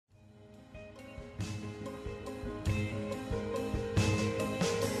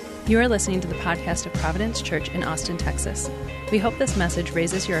You are listening to the podcast of Providence Church in Austin, Texas. We hope this message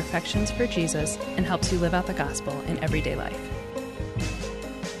raises your affections for Jesus and helps you live out the gospel in everyday life.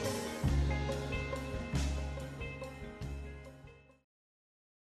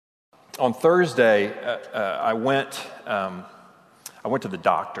 On Thursday, I went to the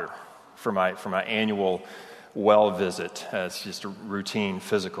doctor for my annual well visit. It's just a routine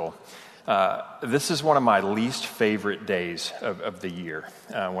physical. This is one of my least favorite days of the year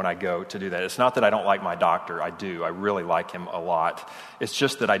when I go to do that. It's not that I don't like my doctor. I do. I really like him a lot. It's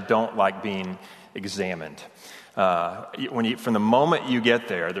just that I don't like being examined. From the moment you get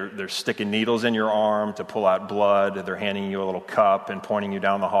there, they're sticking needles in your arm to pull out blood. They're handing you a little cup and pointing you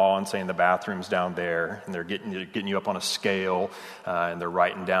down the hall and saying the bathroom's down there. And they're getting you up on a scale, and they're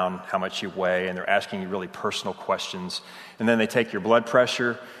writing down how much you weigh, and they're asking you really personal questions. And then they take your blood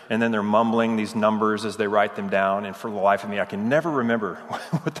pressure, and then they're mumbling these numbers as they write them down. And for the life of me, I can never remember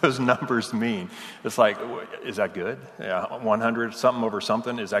what those numbers mean. It's like, is that good? Yeah, 100 something over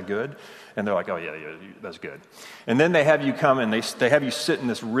something, is that good? And they're like, oh, yeah, that's good. And then they have you come and they have you sit in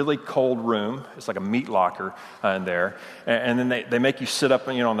this really cold room. It's like a meat locker in there. And then they make you sit up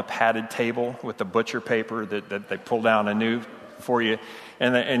on the padded table with the butcher paper that they pull down anew for you.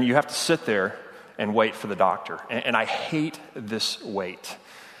 And you have to sit there and wait for the doctor. And I hate this wait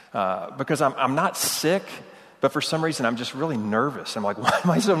because I'm not sick, but for some reason I'm just really nervous. I'm like, why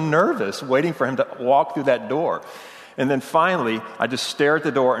am I so nervous waiting for him to walk through that door? And then finally, I just stare at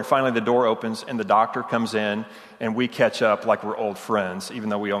the door, and finally the door opens, and the doctor comes in, and we catch up like we're old friends, even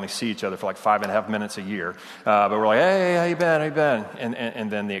though we only see each other for like 5.5 minutes a year. But we're like, hey, how you been? And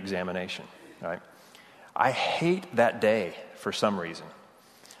then the examination, right? I hate that day for some reason.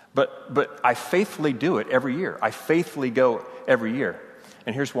 But I faithfully do it every year. I faithfully go every year.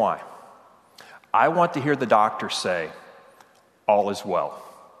 And here's why. I want to hear the doctor say, all is well,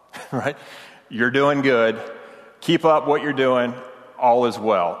 right? You're doing good. Keep up what you're doing. All is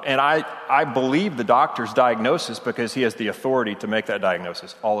well. And I believe the doctor's diagnosis because he has the authority to make that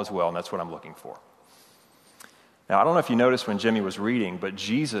diagnosis. All is well, and that's what I'm looking for. Now, I don't know if you noticed when Jimmy was reading, but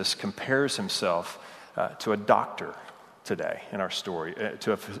Jesus compares himself to a doctor today in our story,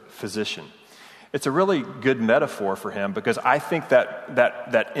 to a physician. It's a really good metaphor for him because I think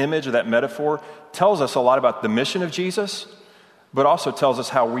that image or that metaphor tells us a lot about the mission of Jesus, but also tells us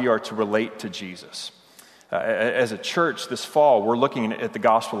how we are to relate to Jesus. As a church this fall, we're looking at the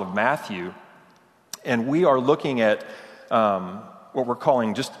Gospel of Matthew, and we are looking at what we're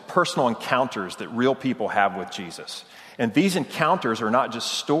calling just personal encounters that real people have with Jesus. And these encounters are not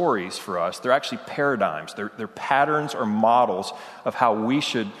just stories for us, they're actually paradigms. They're patterns or models of how we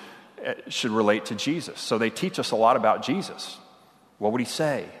should relate to Jesus. So they teach us a lot about Jesus. What would he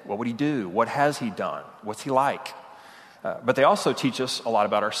say? What would he do? What has he done? What's he like? But they also teach us a lot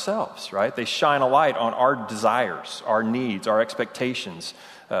about ourselves, right? They shine a light on our desires, our needs, our expectations,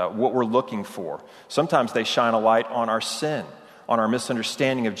 what we're looking for. Sometimes they shine a light on our sin, on our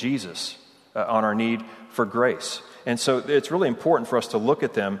misunderstanding of Jesus, on our need for grace. And so it's really important for us to look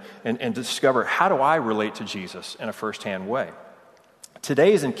at them and discover, how do I relate to Jesus in a firsthand way?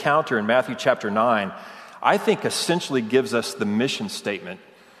 Today's encounter in Matthew chapter 9, I think essentially gives us the mission statement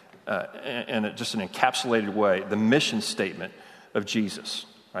in just an encapsulated way, the mission statement of Jesus,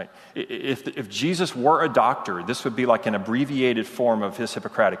 right? If Jesus were a doctor, this would be like an abbreviated form of his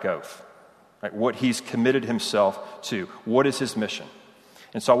Hippocratic Oath, right? What he's committed himself to. What is his mission?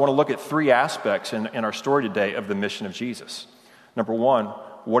 And so I want to look at three aspects in our story today of the mission of Jesus. Number one,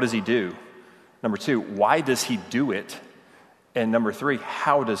 what does he do? Number two, why does he do it? And number three,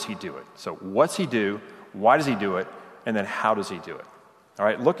 how does he do it? So what's he do? Why does he do it? And then how does he do it? All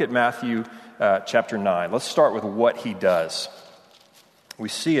right, look at Matthew chapter 9. Let's start with what he does. We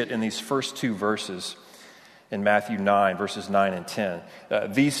see it in these first two verses in Matthew 9, verses 9 and 10.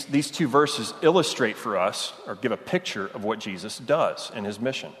 These two verses illustrate for us, or give a picture of what Jesus does in his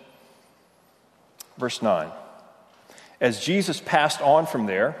mission. Verse 9. As Jesus passed on from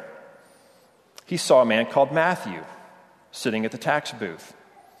there, he saw a man called Matthew sitting at the tax booth.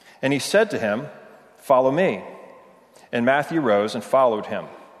 And he said to him, "Follow me." And Matthew rose and followed him.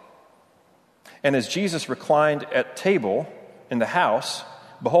 And as Jesus reclined at table in the house,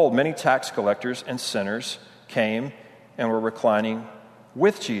 behold, many tax collectors and sinners came and were reclining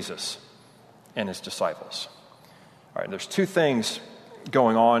with Jesus and his disciples. All right, there's two things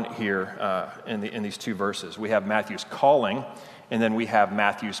going on here in these two verses. We have Matthew's calling, and then we have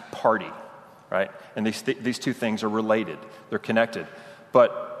Matthew's party, right? And these two things are related. They're connected.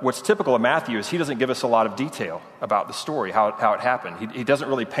 But what's typical of Matthew is he doesn't give us a lot of detail about the story, how it happened. He doesn't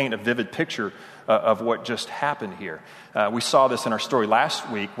really paint a vivid picture of what just happened here. We saw this in our story last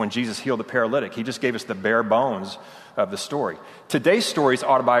week when Jesus healed the paralytic. He just gave us the bare bones of the story. Today's story is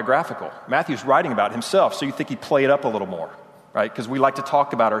autobiographical. Matthew's writing about himself, so you think he played up a little more, right? Because we like to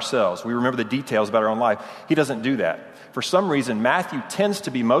talk about ourselves. We remember the details about our own life. He doesn't do that. For some reason, Matthew tends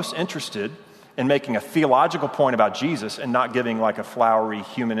to be most interested in making a theological point about Jesus and not giving like a flowery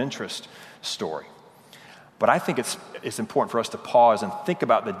human interest story. But I think it's important for us to pause and think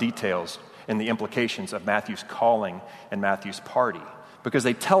about the details and the implications of Matthew's calling and Matthew's party, because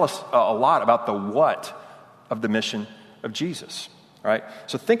they tell us a lot about the what of the mission of Jesus, right?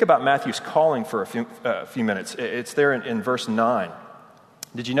 So think about Matthew's calling for a few minutes. It's there in verse 9.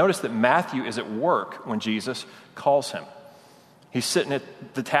 Did you notice that Matthew is at work when Jesus calls him? He's sitting at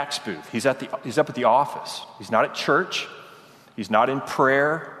the tax booth. He's up at the office. He's not at church. He's not in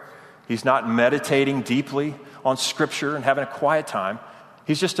prayer. He's not meditating deeply on Scripture and having a quiet time.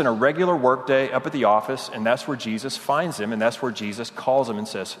 He's just in a regular work day up at the office, and that's where Jesus finds him, and that's where Jesus calls him and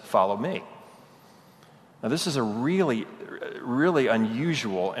says, "Follow me." Now, this is a really, really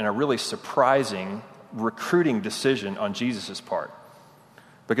unusual and a really surprising recruiting decision on Jesus' part,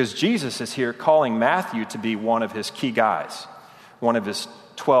 because Jesus is here calling Matthew to be one of his key guys, one of his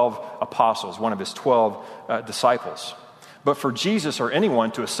 12 apostles, one of his 12 disciples. But for Jesus or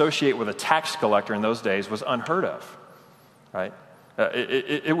anyone to associate with a tax collector in those days was unheard of, right?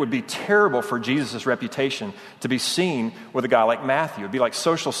 It would be terrible for Jesus' reputation to be seen with a guy like Matthew. It would be like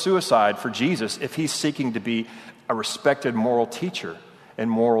social suicide for Jesus if he's seeking to be a respected moral teacher and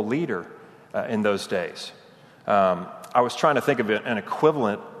moral leader in those days. I was trying to think of an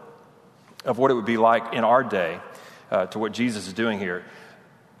equivalent of what it would be like in our day to what Jesus is doing here.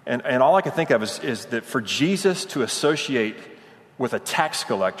 And all I can think of is that for Jesus to associate with a tax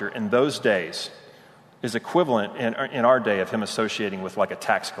collector in those days is equivalent in our day of him associating with like a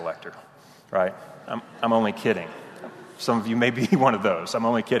tax collector, right? I'm only kidding. Some of you may be one of those. I'm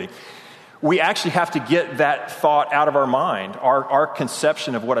only kidding. We actually have to get that thought out of our mind, our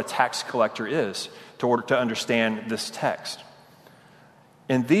conception of what a tax collector is, to understand this text.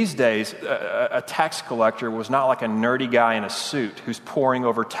 In these days, a tax collector was not like a nerdy guy in a suit who's poring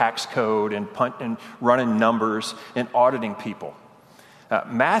over tax code and running numbers and auditing people.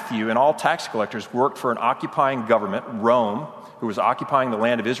 Matthew and all tax collectors worked for an occupying government, Rome, who was occupying the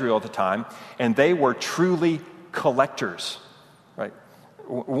land of Israel at the time, and they were truly collectors, right?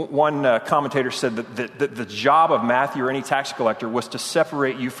 One commentator said that the job of Matthew or any tax collector was to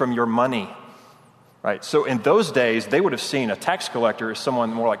separate you from your money, right? So in those days, they would have seen a tax collector as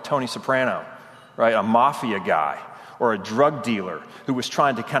someone more like Tony Soprano, right? A mafia guy or a drug dealer who was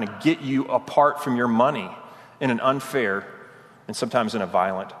trying to kind of get you apart from your money in an unfair and sometimes in a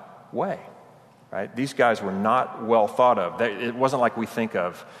violent way, right? These guys were not well thought of. It wasn't like we think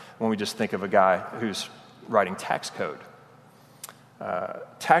of when we just think of a guy who's writing tax code.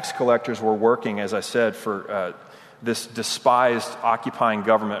 Tax collectors were working, as I said, for this despised occupying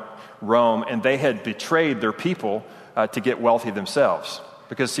government, Rome, and they had betrayed their people to get wealthy themselves.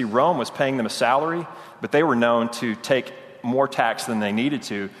 Because, see, Rome was paying them a salary, but they were known to take more tax than they needed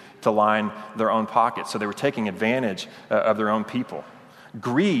to line their own pockets. So they were taking advantage of their own people.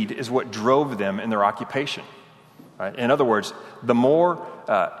 Greed is what drove them in their occupation. Right? In other words, the more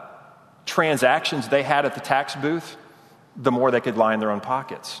transactions they had at the tax booth, the more they could line their own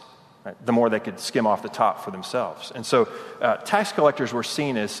pockets. Right? The more they could skim off the top for themselves. And so tax collectors were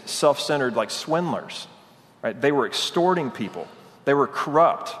seen as self-centered, like swindlers. Right? They were extorting people. They were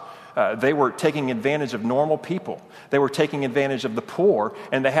corrupt. They were taking advantage of normal people. They were taking advantage of the poor,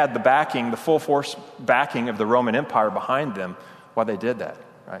 and they had the full force backing of the Roman Empire behind them while they did that.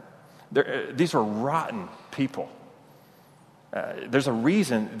 Right? These were rotten people. There's a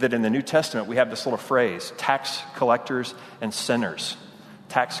reason that in the New Testament we have this little phrase, tax collectors and sinners.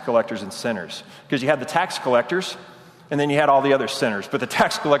 Tax collectors and sinners. Because you had the tax collectors, and then you had all the other sinners, but the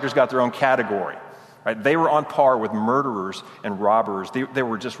tax collectors got their own category. Right? They were on par with murderers and robbers. They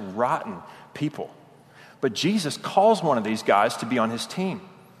were just rotten people. But Jesus calls one of these guys to be on his team.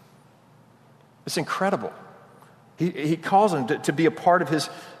 It's incredible. He calls him to be a part of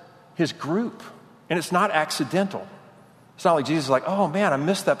his group. And it's not accidental. It's not like Jesus is like, oh man, I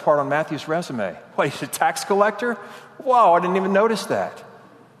missed that part on Matthew's resume. What, he's a tax collector? Whoa, I didn't even notice that.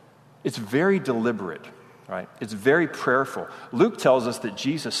 It's very deliberate, right? It's very prayerful. Luke tells us that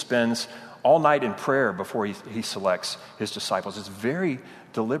Jesus spends all night in prayer before he selects his disciples. It's very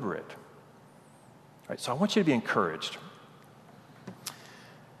deliberate. Right, so I want you to be encouraged.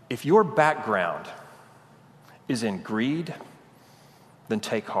 If your background is in greed, then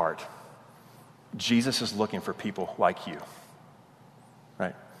take heart. Jesus is looking for people like you,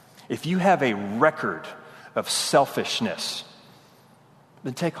 right? If you have a record of selfishness,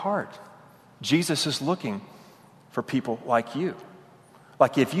 then take heart. Jesus is looking for people like you.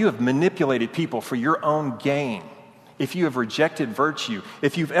 Like if you have manipulated people for your own gain, if you have rejected virtue,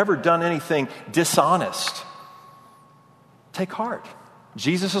 if you've ever done anything dishonest, take heart.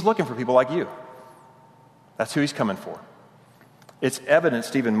 Jesus is looking for people like you. That's who he's coming for. It's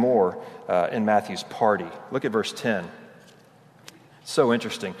evidenced even more in Matthew's party. Look at verse 10. So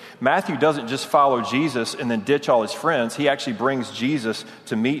interesting. Matthew doesn't just follow Jesus and then ditch all his friends. He actually brings Jesus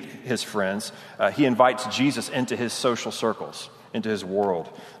to meet his friends. He invites Jesus into his social circles, into his world.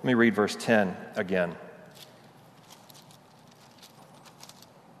 Let me read verse 10 again.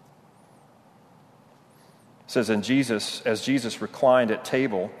 It says, as Jesus reclined at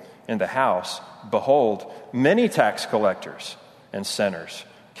table in the house, behold, many tax collectors and sinners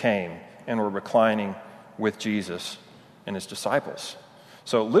came and were reclining with Jesus and his disciples.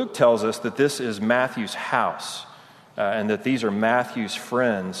 So Luke tells us that this is Matthew's house and that these are Matthew's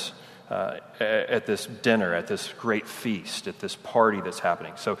friends at this dinner, at this great feast, at this party that's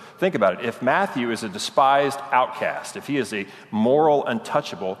happening. So think about it. If Matthew is a despised outcast, if he is a moral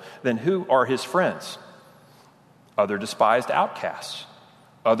untouchable, then who are his friends? Other despised outcasts,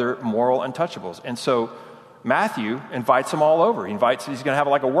 other moral untouchables. And so Matthew invites them all over. He's going to have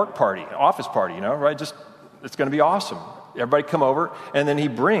like a work party, an office party, right? It's going to be awesome. Everybody come over, and then he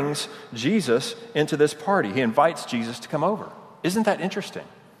brings Jesus into this party. He invites Jesus to come over. Isn't that interesting?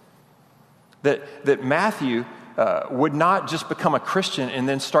 That Matthew would not just become a Christian and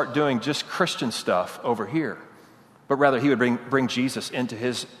then start doing just Christian stuff over here, but rather he would bring Jesus into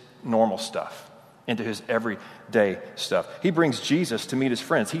his normal stuff, into his everyday stuff. He brings Jesus to meet his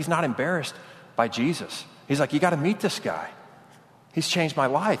friends. He's not embarrassed by Jesus. He's like, you got to meet this guy. He's changed my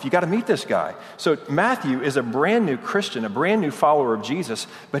life. You got to meet this guy. So Matthew is a brand new Christian, a brand new follower of Jesus,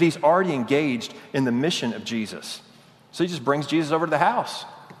 but he's already engaged in the mission of Jesus. So he just brings Jesus over to the house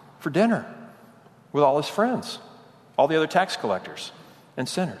for dinner with all his friends, all the other tax collectors and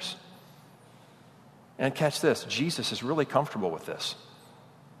sinners. And catch this, Jesus is really comfortable with this.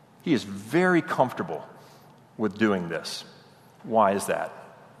 He is very comfortable with doing this. Why is that?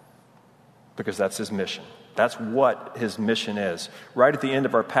 Because that's his mission. That's what his mission is. Right at the end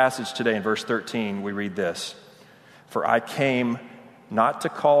of our passage today in verse 13, we read this. For I came not to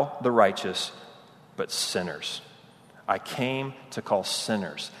call the righteous, but sinners. I came to call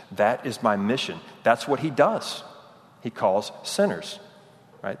sinners. That is my mission. That's what he does. He calls sinners.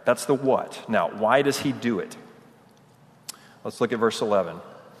 Right? That's the what. Now, why does he do it? Let's look at verse 11.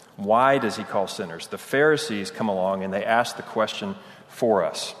 Why does he call sinners? The Pharisees come along and they ask the question for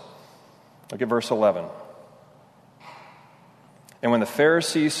us. Look at verse 11. And when the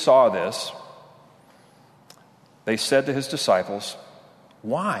Pharisees saw this, they said to his disciples,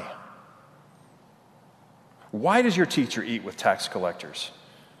 why? Why does your teacher eat with tax collectors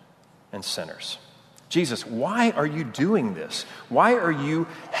and sinners? Jesus, why are you doing this? Why are you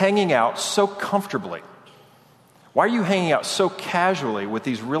hanging out so comfortably? Why are you hanging out so casually with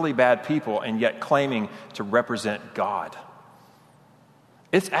these really bad people and yet claiming to represent God?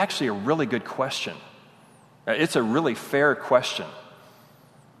 It's actually a really good question. It's a really fair question.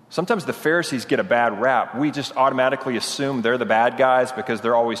 Sometimes the Pharisees get a bad rap. We just automatically assume they're the bad guys because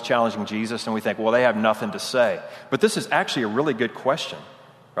they're always challenging Jesus, and we think, well, they have nothing to say. But this is actually a really good question,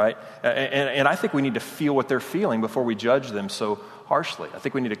 right? And I think we need to feel what they're feeling before we judge them so harshly. I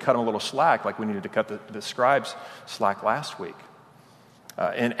think we need to cut them a little slack like we needed to cut the scribes slack last week.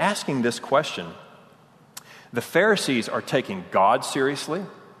 In asking this question, the Pharisees are taking God seriously.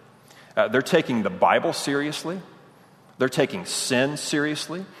 They're taking the Bible seriously. They're taking sin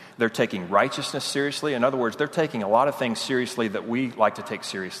seriously. They're taking righteousness seriously. In other words, they're taking a lot of things seriously that we like to take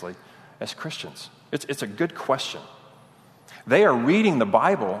seriously as Christians. It's a good question. They are reading the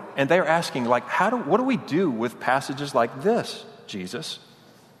Bible and they're asking, like, what do we do with passages like this, Jesus?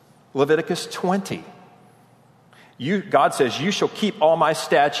 Leviticus 20. God says, you shall keep all my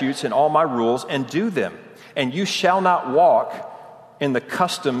statutes and all my rules and do them. And you shall not walk in the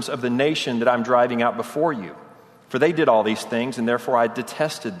customs of the nation that I'm driving out before you. For they did all these things, and therefore I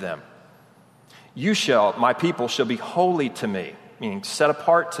detested them. My people shall be holy to me, meaning set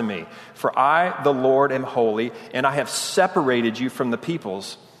apart to me. For I, the Lord, am holy, and I have separated you from the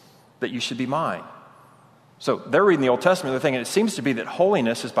peoples that you should be mine. So they're reading the Old Testament, they're thinking it seems to be that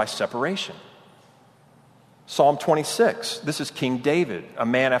holiness is by separation. Psalm 26, this is King David, a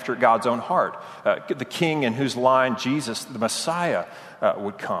man after God's own heart, the king in whose line Jesus, the Messiah,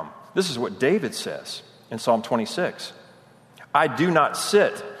 would come. This is what David says in Psalm 26. I do not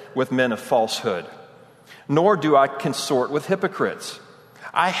sit with men of falsehood, nor do I consort with hypocrites.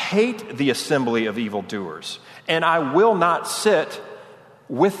 I hate the assembly of evildoers, and I will not sit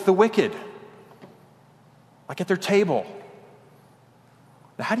with the wicked, like at their table.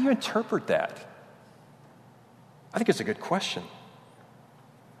 Now, how do you interpret that? I think it's a good question.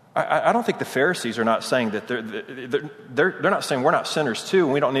 I don't think the Pharisees are not saying that they're not saying we're not sinners too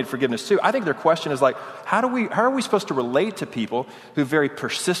and we don't need forgiveness too. I think their question is like, how are we supposed to relate to people who very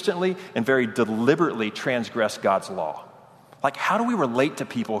persistently and very deliberately transgress God's law? Like, how do we relate to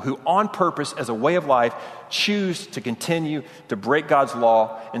people who on purpose as a way of life choose to continue to break God's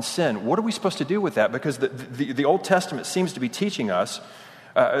law and sin? What are we supposed to do with that? Because the Old Testament seems to be teaching us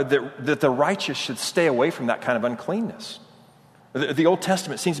that the righteous should stay away from that kind of uncleanness. The Old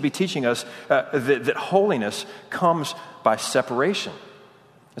Testament seems to be teaching us that holiness comes by separation.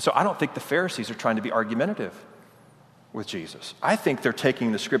 And so I don't think the Pharisees are trying to be argumentative with Jesus. I think they're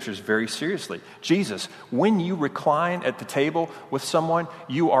taking the scriptures very seriously. Jesus, when you recline at the table with someone,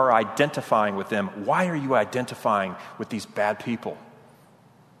 you are identifying with them. Why are you identifying with these bad people?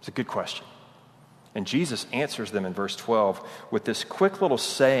 It's a good question. And Jesus answers them in verse 12 with this quick little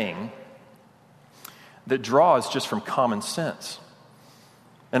saying that draws just from common sense.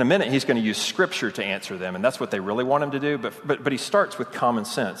 In a minute, he's going to use scripture to answer them, and that's what they really want him to do, but he starts with common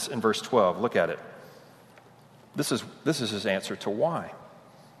sense in verse 12. Look at it. This is his answer to why.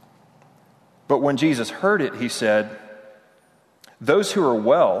 But when Jesus heard it, he said, "Those who are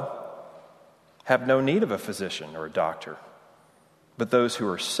well have no need of a physician or a doctor, but those who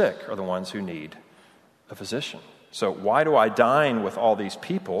are sick are the ones who need a physician." So why do I dine with all these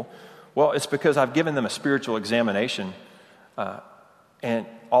people? Well, it's because I've given them a spiritual examination, and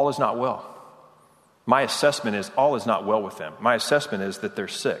all is not well. My assessment is all is not well with them. My assessment is that they're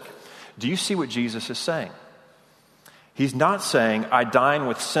sick. Do you see what Jesus is saying? He's not saying, I dine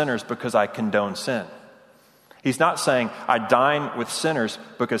with sinners because I condone sin. He's not saying, I dine with sinners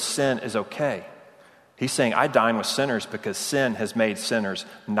because sin is okay. He's saying, I dine with sinners because sin has made sinners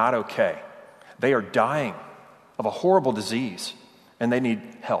not okay. They are dying of a horrible disease, and they need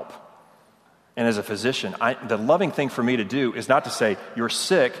help. And as a physician, the loving thing for me to do is not to say, you're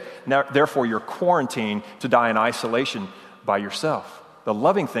sick, now, therefore you're quarantined to die in isolation by yourself. The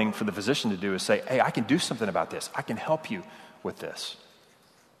loving thing for the physician to do is say, hey, I can do something about this. I can help you with this.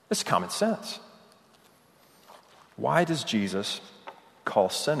 It's common sense. Why does Jesus call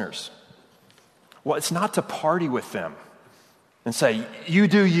sinners? Well, it's not to party with them and say, you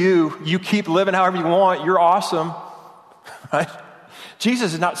do you keep living however you want, you're awesome, right?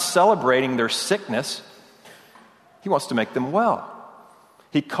 Jesus is not celebrating their sickness. He wants to make them well.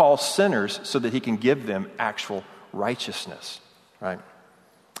 He calls sinners so that he can give them actual righteousness, right?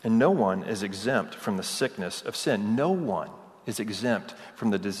 And no one is exempt from the sickness of sin. No one is exempt from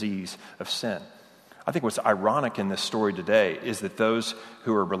the disease of sin. I think what's ironic in this story today is that those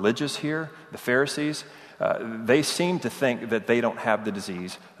who are religious here, the Pharisees, they seem to think that they don't have the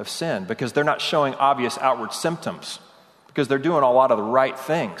disease of sin because they're not showing obvious outward symptoms, because they're doing a lot of the right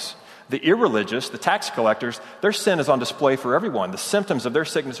things. The irreligious, the tax collectors, their sin is on display for everyone. The symptoms of their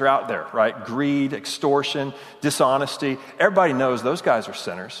sickness are out there, right? Greed, extortion, dishonesty. Everybody knows those guys are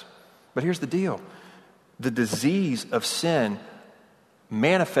sinners. But here's the deal. The disease of sin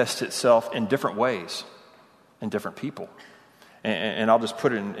manifests itself in different ways in different people. And I'll just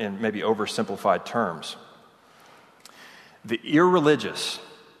put it in maybe oversimplified terms. The irreligious,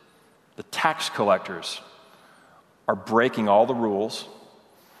 the tax collectors, are breaking all the rules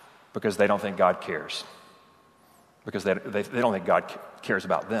because they don't think God cares. Because they don't think God cares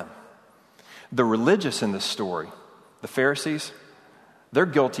about them. The religious in this story, the Pharisees, they're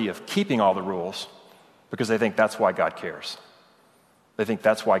guilty of keeping all the rules because they think that's why God cares. They think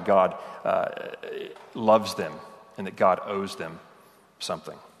that's why God loves them and that God owes them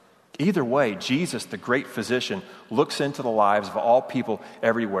something. Either way, Jesus, the great physician, looks into the lives of all people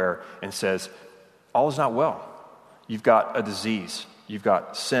everywhere and says, all is not well. You've got a disease. You've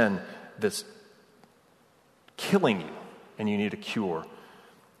got sin that's killing you, and you need a cure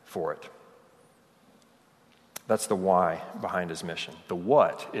for it. That's the why behind his mission. The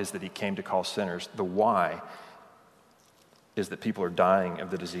what is that he came to call sinners. The why is that people are dying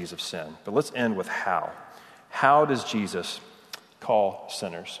of the disease of sin. But let's end with how. How does Jesus call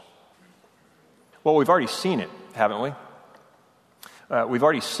sinners? Well, we've already seen it, haven't we? We've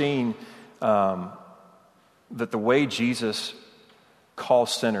already seen that the way Jesus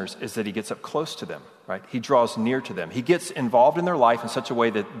calls sinners is that he gets up close to them, right? He draws near to them. He gets involved in their life in such a way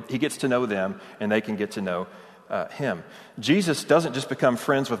that he gets to know them and they can get to know him. Jesus doesn't just become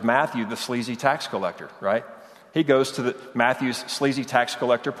friends with Matthew, the sleazy tax collector, right? He goes to Matthew's sleazy tax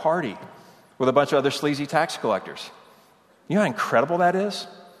collector party with a bunch of other sleazy tax collectors. You know how incredible that is?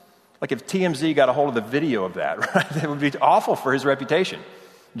 Like if TMZ got a hold of the video of that, right? It would be awful for his reputation.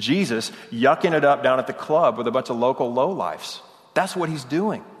 Jesus yucking it up down at the club with a bunch of local lowlifes. That's what he's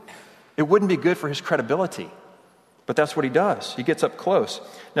doing. It wouldn't be good for his credibility, but that's what he does. He gets up close.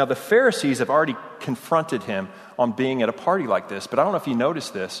 Now, the Pharisees have already confronted him on being at a party like this, but I don't know if you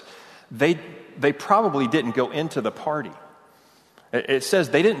noticed this. They probably didn't go into the party. It says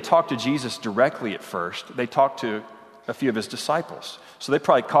they didn't talk to Jesus directly at first. They talked to a few of his disciples. So they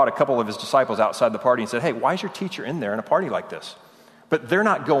probably caught a couple of his disciples outside the party and said, hey, why is your teacher in there in a party like this? But they're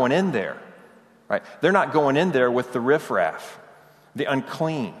not going in there, right? They're not going in there with the riffraff, the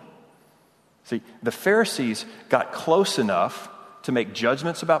unclean. See, the Pharisees got close enough to make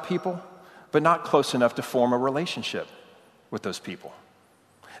judgments about people, but not close enough to form a relationship with those people.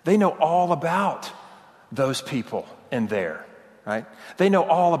 They know all about those people in there, right? They know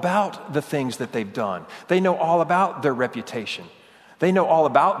all about the things that they've done. They know all about their reputation. They know all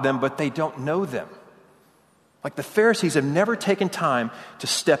about them, but they don't know them. Like the Pharisees have never taken time to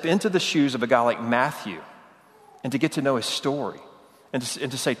step into the shoes of a guy like Matthew and to get to know his story and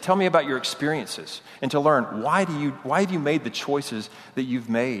to say, tell me about your experiences, and to learn why have you made the choices that you've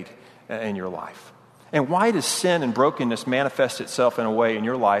made in your life? And why does sin and brokenness manifest itself in a way in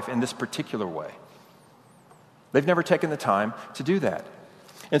your life in this particular way? They've never taken the time to do that.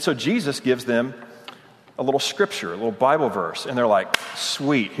 And so Jesus gives them a little scripture, a little Bible verse, and they're like,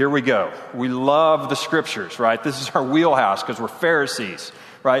 sweet, here we go. We love the scriptures, right? This is our wheelhouse because we're Pharisees,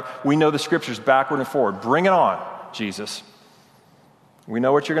 right? We know the scriptures backward and forward. Bring it on, Jesus. We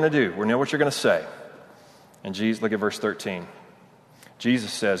know what you're going to do. We know what you're going to say. And Jesus, look at verse 13.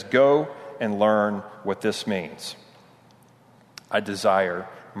 Jesus says, go and learn what this means. I desire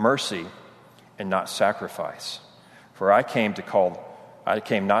mercy and not sacrifice. For I came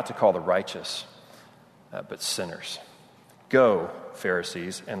not to call the righteous, but sinners. Go,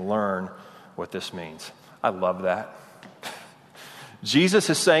 Pharisees, and learn what this means. I love that. Jesus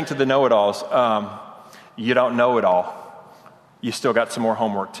is saying to the know-it-alls, you don't know it all. You still got some more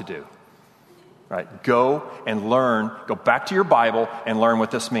homework to do. Right? Go and learn, go back to your Bible and learn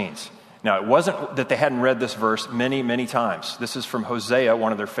what this means. Now, it wasn't that they hadn't read this verse many, many times. This is from Hosea,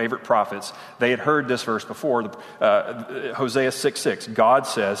 one of their favorite prophets. They had heard this verse before. Hosea 6:6. God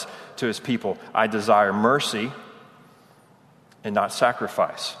says to his people, I desire mercy and not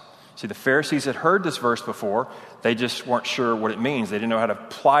sacrifice. See, the Pharisees had heard this verse before. They just weren't sure what it means. They didn't know how to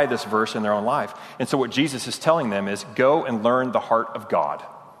apply this verse in their own life. And so what Jesus is telling them is, go and learn the heart of God.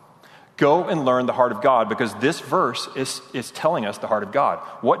 Go and learn the heart of God, because this verse is telling us the heart of God.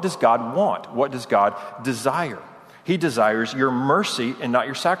 What does God want? What does God desire? He desires your mercy and not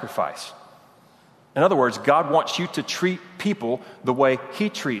your sacrifice. In other words, God wants you to treat people the way he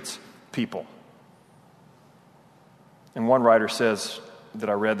treats people. And one writer says, that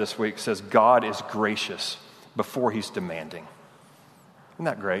I read this week, says, God is gracious before he's demanding. Isn't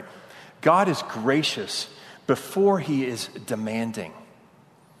that great? God is gracious before he is demanding.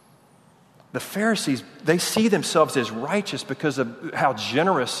 The Pharisees, they see themselves as righteous because of how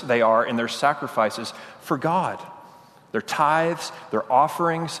generous they are in their sacrifices for God. Their tithes, their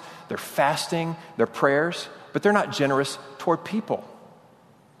offerings, their fasting, their prayers, but they're not generous toward people.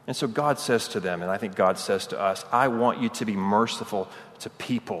 And so God says to them, and I think God says to us, I want you to be merciful to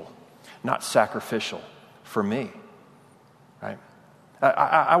people, not sacrificial for me. Right?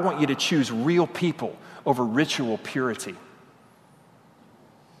 I want you to choose real people over ritual purity.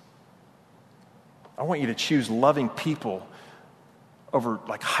 I want you to choose loving people over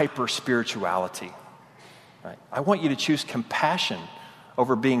like hyper spirituality. Right? I want you to choose compassion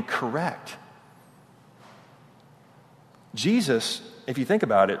over being correct. Jesus, if you think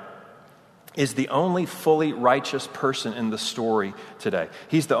about it, is the only fully righteous person in the story today.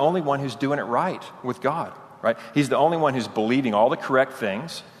 He's the only one who's doing it right with God, right? He's the only one who's believing all the correct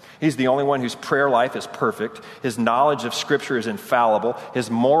things. He's the only one whose prayer life is perfect. His knowledge of Scripture is infallible. His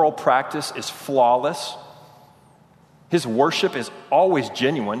moral practice is flawless. His worship is always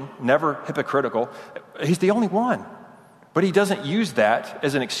genuine, never hypocritical. He's the only one. But he doesn't use that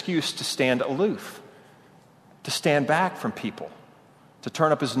as an excuse to stand aloof, to stand back from people, to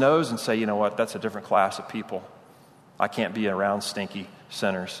turn up his nose and say, you know what, that's a different class of people. I can't be around stinky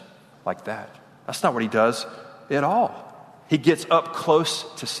sinners like that. That's not what he does at all. He gets up close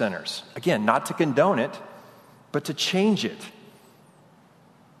to sinners. Again, not to condone it, but to change it.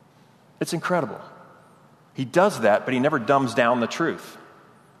 It's incredible. He does that, but he never dumbs down the truth.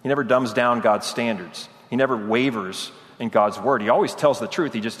 He never dumbs down God's standards. He never wavers in God's word. He always tells the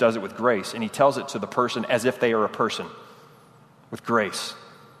truth. He just does it with grace. And he tells it to the person as if they are a person, with grace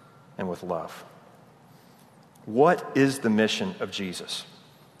and with love. What is the mission of Jesus?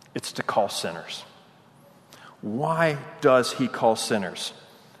 It's to call sinners. Why does he call sinners?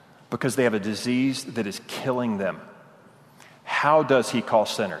 Because they have a disease that is killing them. How does he call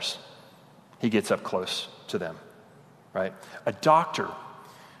sinners? He gets up close to them, right? A doctor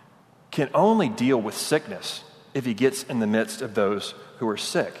can only deal with sickness if he gets in the midst of those who are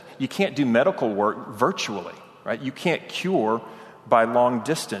sick. You can't do medical work virtually, right? You can't cure by long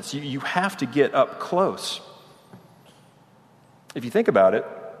distance. You have to get up close. If you think about it,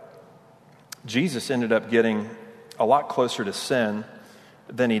 Jesus ended up getting a lot closer to sin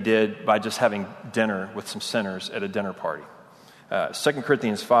than he did by just having dinner with some sinners at a dinner party. 2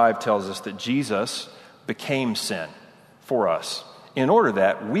 Corinthians 5 tells us that Jesus became sin for us in order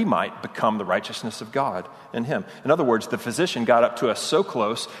that we might become the righteousness of God in him. In other words, the physician got up to us so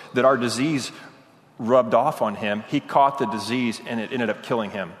close that our disease rubbed off on him. He caught the disease and it ended up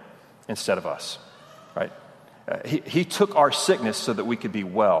killing him instead of us, right? He took our sickness so that we could be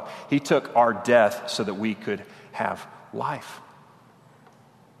well. He took our death so that we could have life.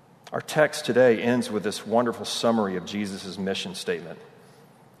 Our text today ends with this wonderful summary of Jesus' mission statement.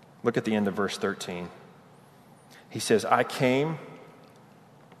 Look at the end of verse 13. He says, I came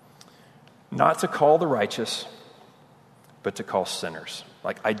not to call the righteous, but to call sinners.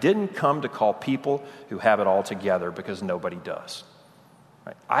 Like, I didn't come to call people who have it all together because nobody does.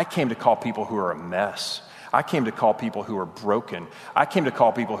 Right? I came to call people who are a mess. I came to call people who are broken. I came to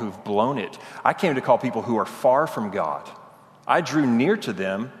call people who've blown it. I came to call people who are far from God. I drew near to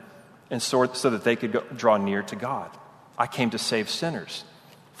them and so that they could draw near to God. I came to save sinners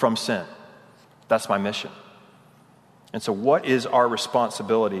from sin. That's my mission. And so what is our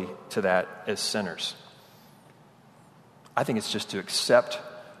responsibility to that as sinners? I think it's just to accept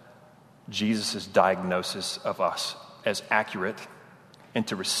Jesus' diagnosis of us as accurate and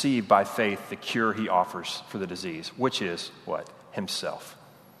to receive by faith the cure he offers for the disease, which is what? Himself.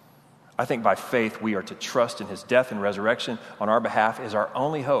 I think by faith we are to trust in his death and resurrection on our behalf as our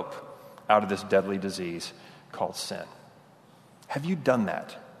only hope out of this deadly disease called sin. Have you done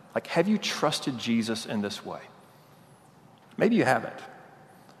that? Like, have you trusted Jesus in this way? Maybe you haven't.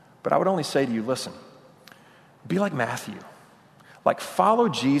 But I would only say to you, listen, be like Matthew. Like, follow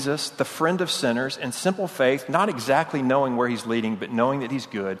Jesus, the friend of sinners, in simple faith, not exactly knowing where he's leading, but knowing that he's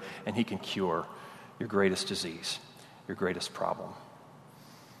good and he can cure your greatest disease, your greatest problem.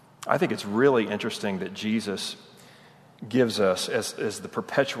 I think it's really interesting that Jesus gives us, as the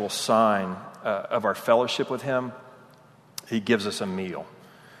perpetual sign of our fellowship with him, he gives us a meal.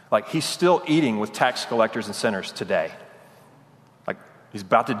 Like, he's still eating with tax collectors and sinners today. Like, he's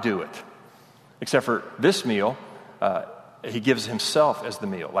about to do it. Except for this meal, he gives himself as the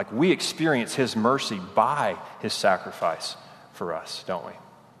meal. Like, we experience his mercy by his sacrifice for us, don't we?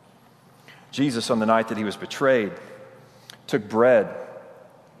 Jesus, on the night that he was betrayed, took bread.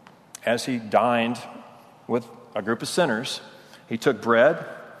 As he dined with a group of sinners, he took bread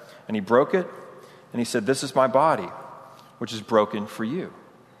and he broke it and he said, "This is my body, which is broken for you.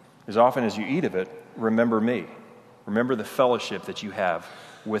 As often as you eat of it, remember me. Remember the fellowship that you have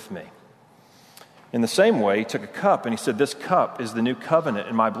with me." In the same way, he took a cup and he said, "This cup is the new covenant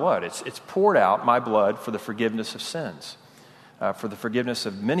in my blood. It's poured out, my blood, for the forgiveness of sins, for the forgiveness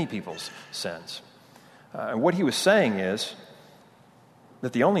of many people's sins." And what he was saying is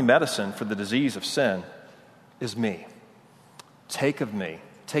that the only medicine for the disease of sin is me. Take of me.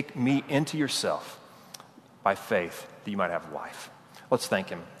 Take me into yourself by faith that you might have life. Let's thank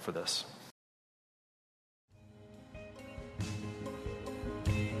him for this.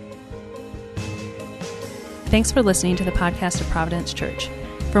 Thanks for listening to the podcast of Providence Church.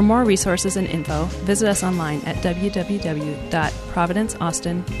 For more resources and info, visit us online at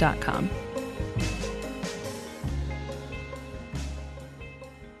www.providenceaustin.com.